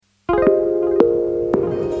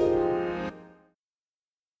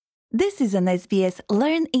This is an SBS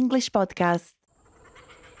Learn English podcast.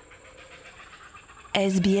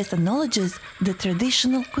 SBS acknowledges the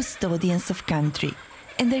traditional custodians of country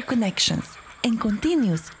and their connections and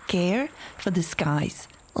continuous care for the skies,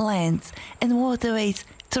 lands and waterways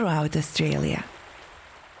throughout Australia.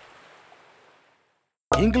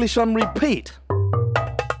 English on repeat.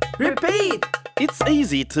 Repeat! It's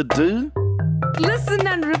easy to do. Listen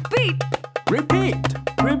and repeat. Repeat!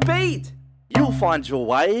 Repeat! You'll find your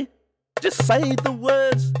way. Just say the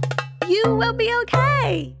words. You will be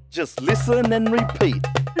okay. Just listen and repeat.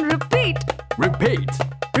 Repeat. Repeat!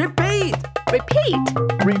 Repeat!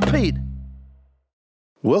 Repeat. Repeat.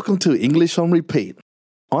 Welcome to English on Repeat.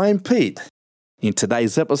 I'm Pete. In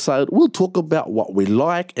today's episode, we'll talk about what we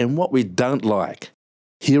like and what we don't like.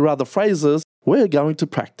 Here are the phrases we're going to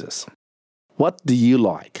practice. What do you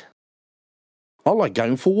like? I like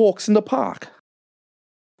going for walks in the park.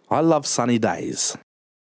 I love sunny days.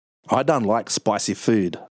 I don't like spicy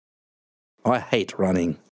food. I hate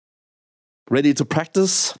running. Ready to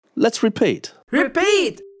practice? Let's repeat.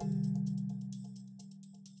 Repeat!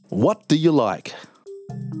 What do you like?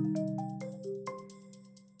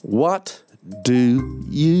 What do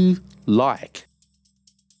you like?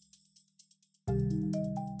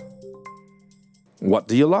 What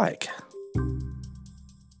do you like?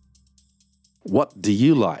 What do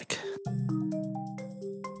you like?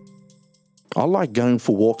 I like going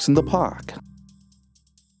for walks in the park.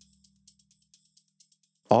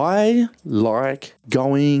 I like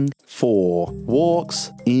going for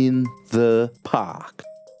walks in the park.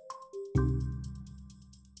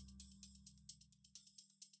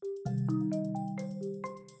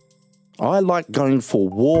 I like going for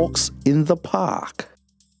walks in the park.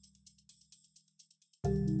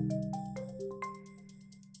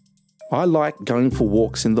 I like going for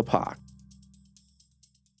walks in the park.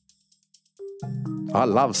 I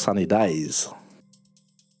love sunny days.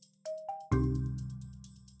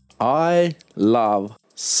 I love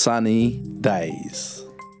sunny days.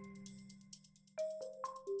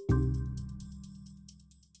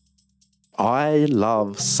 I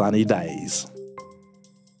love sunny days.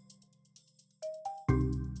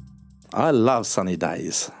 I love sunny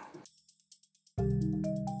days.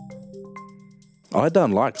 I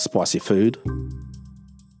don't like spicy food.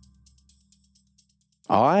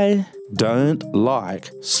 I don't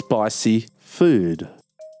like spicy food.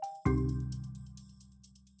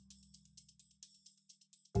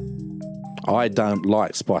 I don't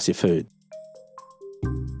like spicy food.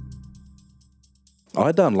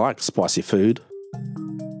 I don't like spicy food.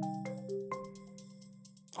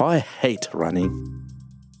 I hate running.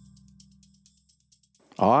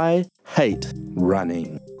 I hate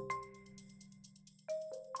running.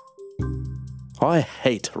 I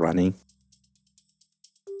hate running.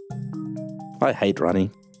 I hate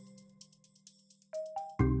running.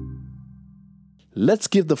 Let's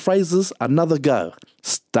give the phrases another go,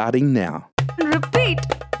 starting now. Repeat.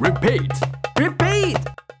 Repeat! Repeat!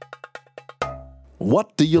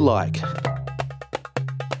 What do you like?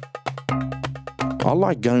 I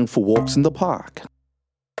like going for walks in the park.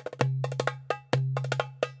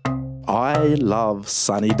 I love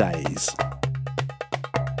sunny days.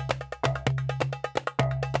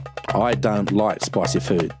 I don't like spicy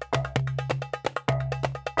food.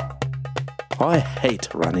 I hate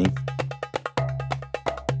running.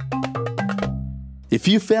 If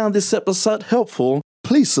you found this episode helpful,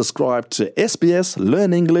 please subscribe to SBS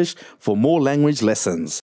Learn English for more language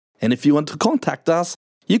lessons. And if you want to contact us,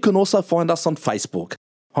 you can also find us on Facebook.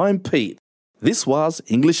 I'm Pete. This was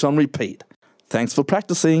English on Repeat. Thanks for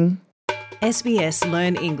practicing. SBS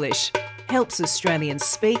Learn English helps Australians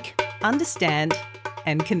speak, understand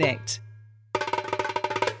and connect.